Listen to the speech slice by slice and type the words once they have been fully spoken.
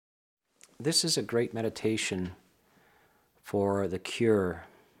this is a great meditation for the cure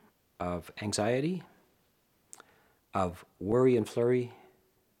of anxiety, of worry and flurry,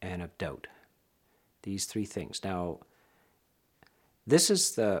 and of doubt. These three things. Now, this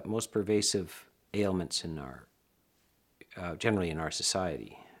is the most pervasive ailments in our, generally in our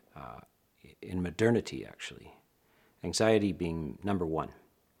society, in modernity actually. Anxiety being number one.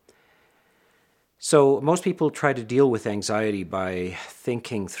 So most people try to deal with anxiety by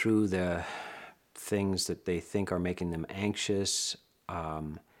thinking through the things that they think are making them anxious.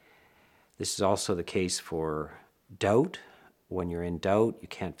 This is also the case for doubt. When you're in doubt, you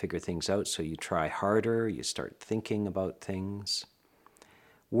can't figure things out, so you try harder, you start thinking about things.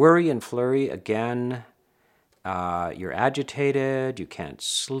 Worry and flurry, again, you're agitated, you can't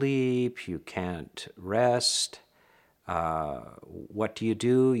sleep, you can't rest. What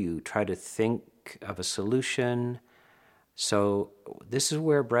do? You try to think of a solution. So this is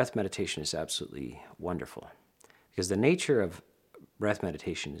where breath meditation is absolutely wonderful, because the nature of breath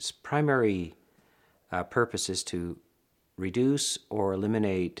meditation is primary purpose is to reduce or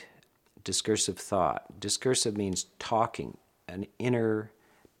eliminate discursive thought. Discursive means talking, an inner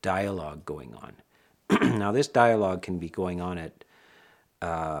dialogue going on. Now, this dialogue can be going on at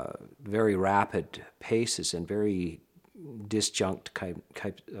very rapid paces and very disjunct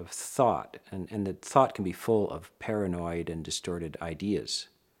type of thought, and the thought can be full of paranoid and distorted ideas.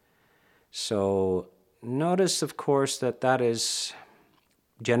 So notice, of course, that is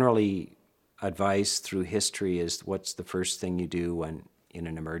generally advice through history is what's the first thing you do when in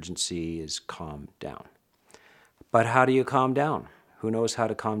an emergency is calm down. But how do you calm down? Who knows how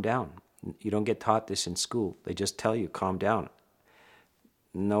to calm down? You don't get taught this in school. They just tell you, calm down.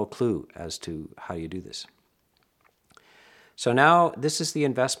 No clue as to how you do this. So now this is the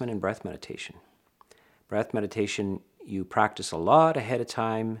investment in breath meditation. Breath meditation, you practice a lot ahead of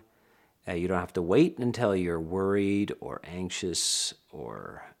time. You don't have to wait until you're worried or anxious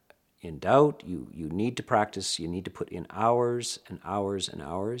or in doubt. You need to practice. You need to put in hours and hours and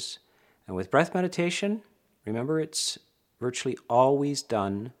hours. And with breath meditation, remember, it's virtually always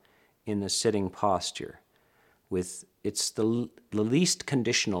done in the sitting posture. It's the least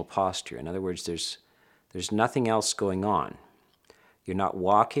conditional posture. In other words, there's nothing else going on. You're not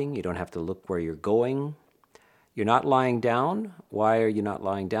walking. You don't have to look where you're going. You're not lying down. Why are you not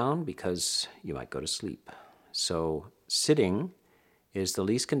lying down? Because you might go to sleep. So sitting is the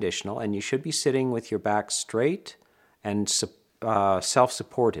least conditional, and you should be sitting with your back straight and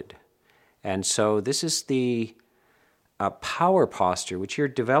self-supported. And so this is the power posture which you're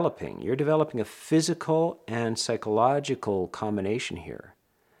developing. You're developing a physical and psychological combination here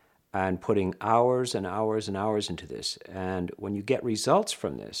and putting hours and hours and hours into this. And when you get results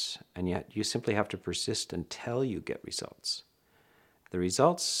from this, and yet you simply have to persist until you get results. The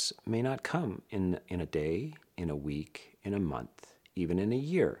results may not come in a day, in a week, in a month, even in a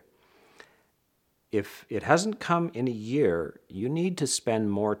year. If it hasn't come in a year, you need to spend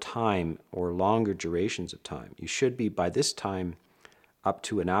more time or longer durations of time. You should be, by this time, up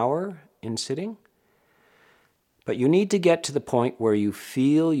to an hour in sitting. But you need to get to the point where you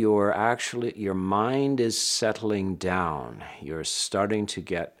feel your mind is settling down. You're starting to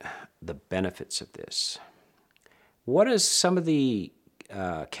get the benefits of this. What is some of the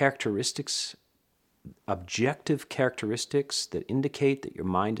characteristics, objective characteristics that indicate that your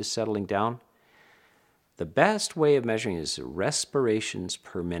mind is settling down? The best way of measuring is respirations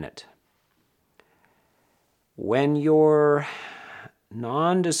per minute. When your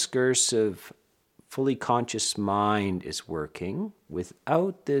non-discursive, fully conscious mind is working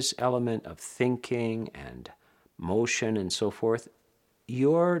without this element of thinking and motion and so forth,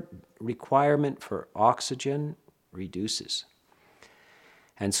 your requirement for oxygen reduces.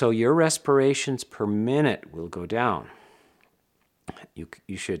 And so your respirations per minute will go down.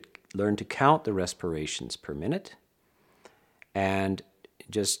 You should learn to count the respirations per minute and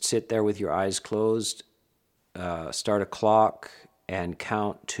just sit there with your eyes closed, start a clock and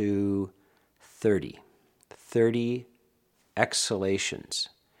count to 30 exhalations.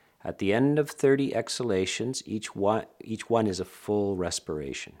 At the end of 30 exhalations, each one is a full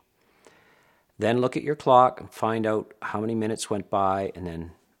respiration. Then look at your clock and find out how many minutes went by, and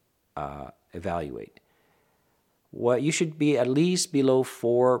then evaluate. You should be at least below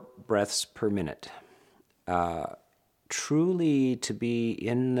 4 breaths per minute. Truly, to be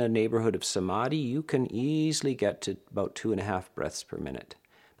in the neighborhood of samadhi, you can easily get to about 2.5 breaths per minute.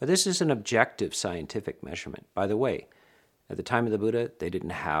 But this is an objective scientific measurement. By the way, at the time of the Buddha, they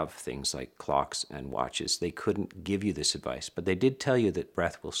didn't have things like clocks and watches. They couldn't give you this advice, but they did tell you that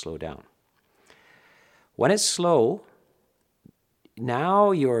breath will slow down. When it's slow,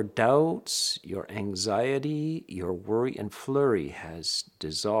 now your doubts, your anxiety, your worry and flurry has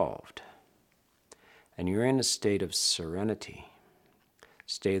dissolved. And you're in a state of serenity.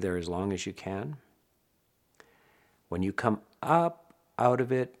 Stay there as long as you can. When you come up out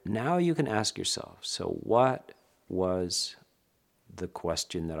of it, now you can ask yourself, so what was the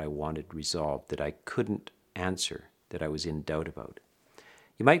question that I wanted resolved, that I couldn't answer, that I was in doubt about?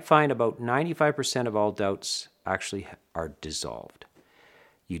 You might find about 95% of all doubts actually are dissolved.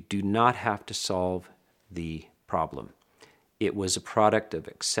 You do not have to solve the problem. It was a product of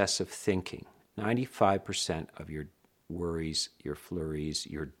excessive thinking. 95% of your worries, your flurries,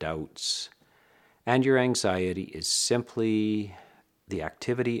 your doubts, and your anxiety is simply the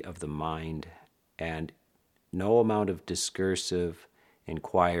activity of the mind, and no amount of discursive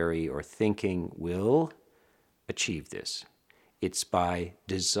inquiry or thinking will achieve this. It's by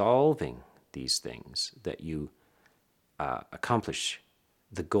dissolving these things that you accomplish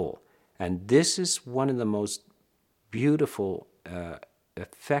the goal. And this is one of the most beautiful,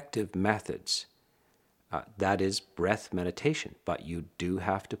 effective methods. That is breath meditation. But you do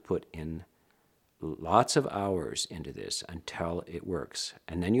have to put in lots of hours into this until it works.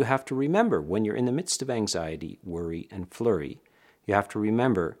 And then you have to remember, when you're in the midst of anxiety, worry, and flurry, you have to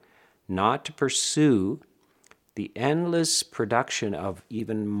remember not to pursue the endless production of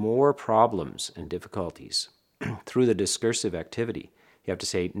even more problems and difficulties through the discursive activity. You have to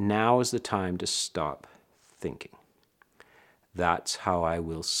say, now is the time to stop thinking. That's how I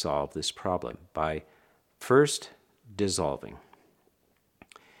will solve this problem, by first dissolving.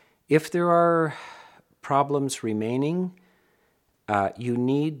 If there are problems remaining, you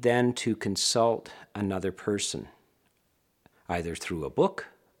need then to consult another person, either through a book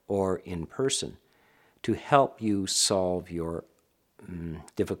or in person, to help you solve your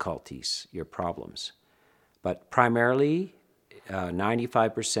difficulties, your problems. But primarily,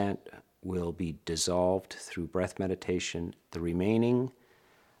 95% will be dissolved through breath meditation. The remaining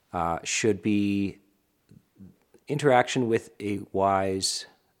should be interaction with a wise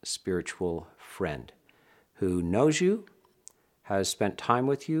spiritual friend who knows you, has spent time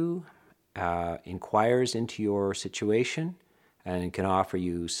with you, inquires into your situation, and can offer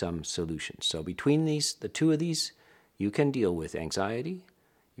you some solutions. So between the two of these, you can deal with anxiety,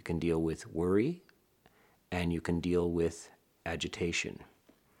 you can deal with worry, and you can deal with agitation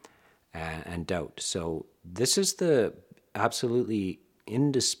and doubt. So this is the absolutely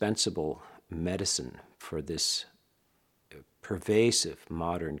indispensable medicine for this pervasive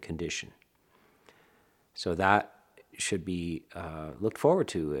modern condition. So that should be looked forward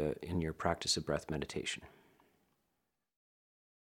to in your practice of breath meditation.